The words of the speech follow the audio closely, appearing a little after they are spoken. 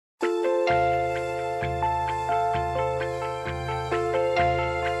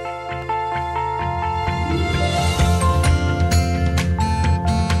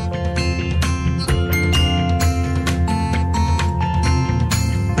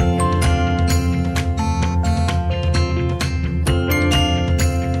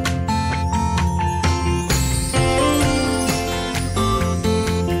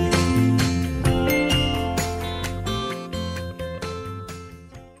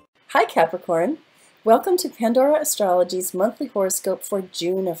Hi Capricorn, welcome to Pandora Astrology's monthly horoscope for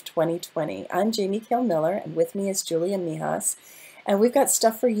June of 2020. I'm Jamie Kale Miller and with me is Julia Mijas, and we've got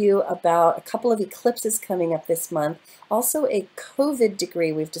stuff for you about a couple of eclipses coming up this month, also a COVID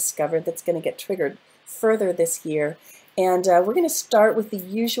degree we've discovered that's going to get triggered further this year, and we're going to start with the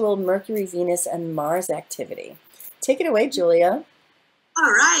usual Mercury, Venus, and Mars activity. Take it away, Julia. All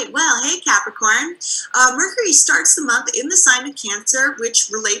right. Well, hey, Capricorn. Mercury starts the month in the sign of Cancer, which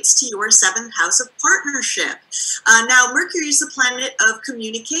relates to your seventh house of partnership. Now, Mercury is the planet of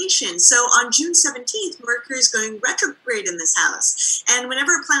communication. So on June 17th, Mercury is going retrograde in this house. And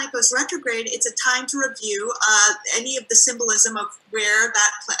whenever a planet goes retrograde, it's a time to review any of the symbolism of where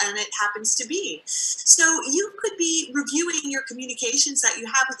that planet happens to be. So you could be reviewing your communications that you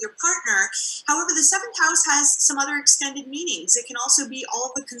have with your partner. However, the seventh house has some other extended meanings. It can also be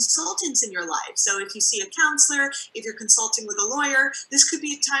all the consultants in your life. So if you see a counselor, if you're consulting with a lawyer, this could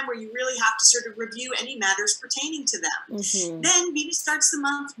be a time where you really have to sort of review any matters pertaining to them. Then Venus starts the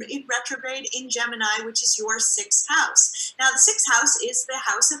month in retrograde in Gemini, which is your sixth house. Now, the sixth house is the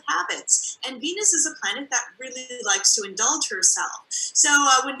house of habits, and Venus is a planet that really likes to indulge herself. So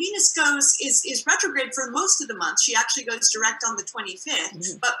when Venus is retrograde for most of the month, she actually goes direct on the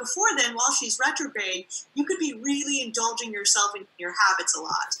 25th. But before then, while she's retrograde, you could be really indulging yourself in your habits a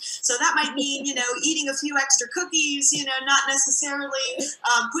lot. So that might mean, eating a few extra cookies, not necessarily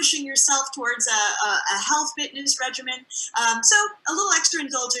pushing yourself towards a health fitness regimen. So a little extra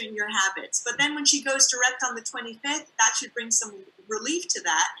indulgent in your habits. But then when she goes direct on the 25th, that should bring some relief to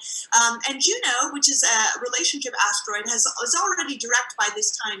that. And Juno, which is a relationship asteroid, is already direct by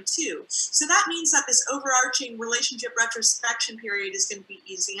this time too. So that means that this overarching relationship retrospection period is going to be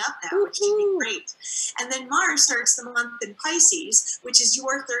easing up now, which should be great. And then Mars starts the month in Pisces, which is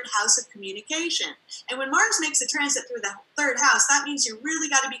your third house of communication. And when Mars makes a transit through the third house, that means you really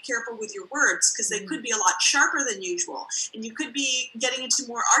got to be careful with your words, because they could be a lot sharper than usual. And you could be getting into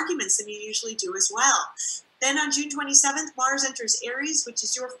more arguments than you usually do as well. Then on June 27th, Mars enters Aries, which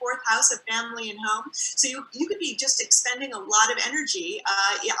is your fourth house of family and home. So you could be just expending a lot of energy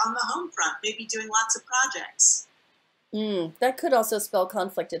on the home front, maybe doing lots of projects. That could also spell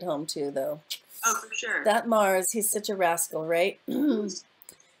conflict at home too, though. Oh, for sure. That Mars, he's such a rascal, right?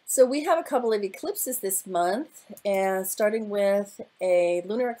 So we have a couple of eclipses this month, and starting with a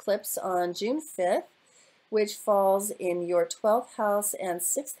lunar eclipse on June 5th, which falls in your 12th house and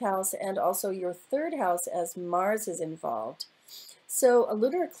 6th house, and also your 3rd house as Mars is involved. So a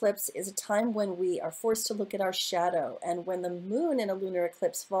lunar eclipse is a time when we are forced to look at our shadow, and when the moon in a lunar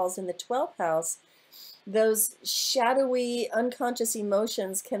eclipse falls in the 12th house, those shadowy, unconscious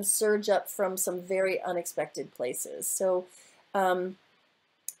emotions can surge up from some very unexpected places. So,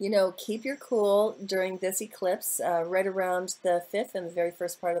 keep your cool during this eclipse, right around the 5th and the very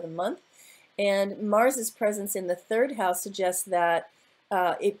first part of the month. And Mars's presence in the 3rd house suggests that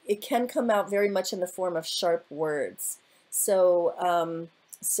it can come out very much in the form of sharp words. So,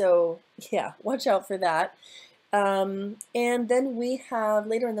 yeah, watch out for that. And then we have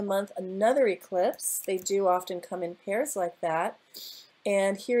later in the month another eclipse. They do often come in pairs like that.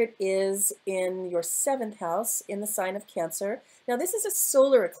 And here it is in your 7th house in the sign of Cancer. Now this is a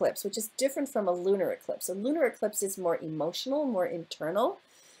solar eclipse, which is different from a lunar eclipse. A lunar eclipse is more emotional, more internal.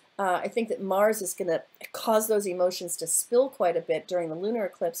 I think that Mars is going to cause those emotions to spill quite a bit during the lunar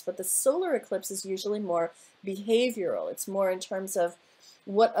eclipse, but the solar eclipse is usually more behavioral. It's more in terms of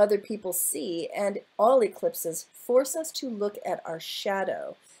what other people see, and all eclipses force us to look at our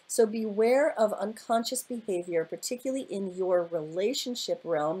shadow. So beware of unconscious behavior, particularly in your relationship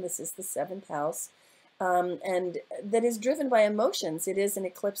realm. This is the 7th house, and that is driven by emotions. It is an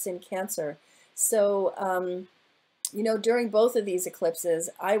eclipse in Cancer. So, during both of these eclipses,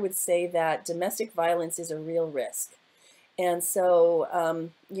 I would say that domestic violence is a real risk. And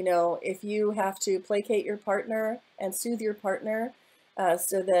so, if you have to placate your partner and soothe your partner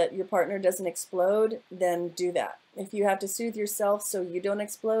so that your partner doesn't explode, then do that. If you have to soothe yourself so you don't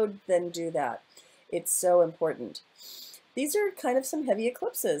explode, then do that. It's so important. These are kind of some heavy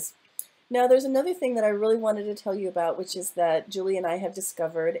eclipses. Now, there's another thing that I really wanted to tell you about, which is that Julie and I have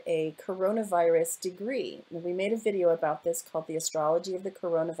discovered a coronavirus degree. We made a video about this called The Astrology of the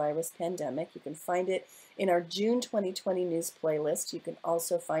Coronavirus Pandemic. You can find it in our June 2020 news playlist. You can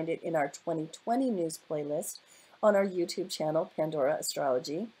also find it in our 2020 news playlist on our YouTube channel, Pandora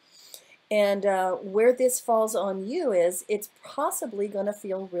Astrology. And where this falls on you is it's possibly going to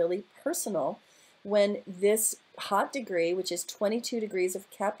feel really personal when this hot degree, which is 22 degrees of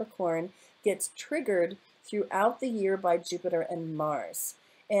Capricorn, gets triggered throughout the year by Jupiter and Mars.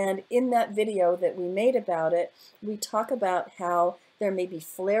 And in that video that we made about it, we talk about how There may be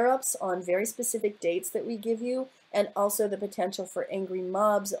flare-ups on very specific dates that we give you, and also the potential for angry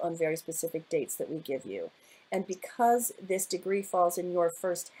mobs on very specific dates that we give you. And because this degree falls in your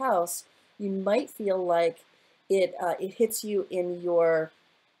first house, you might feel like it hits you in your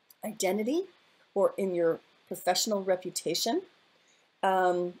identity or in your professional reputation,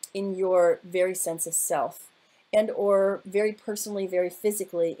 in your very sense of self, and or very personally, very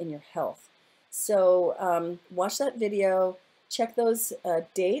physically in your health. So watch that video, check those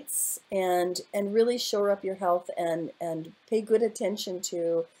dates, and really shore up your health and pay good attention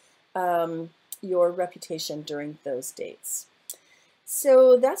to your reputation during those dates.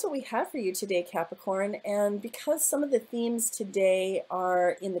 So that's what we have for you today, Capricorn. And because some of the themes today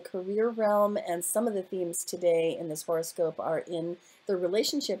are in the career realm and some of the themes today in this horoscope are in the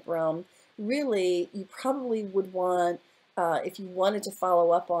relationship realm, really you probably would want, if you wanted to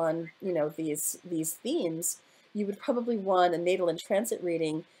follow up on these themes, you would probably want a natal and transit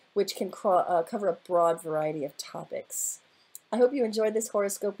reading, which can cover a broad variety of topics. I hope you enjoyed this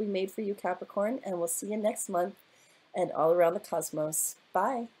horoscope we made for you, Capricorn, and we'll see you next month and all around the cosmos.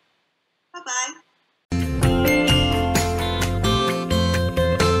 Bye. Bye-bye.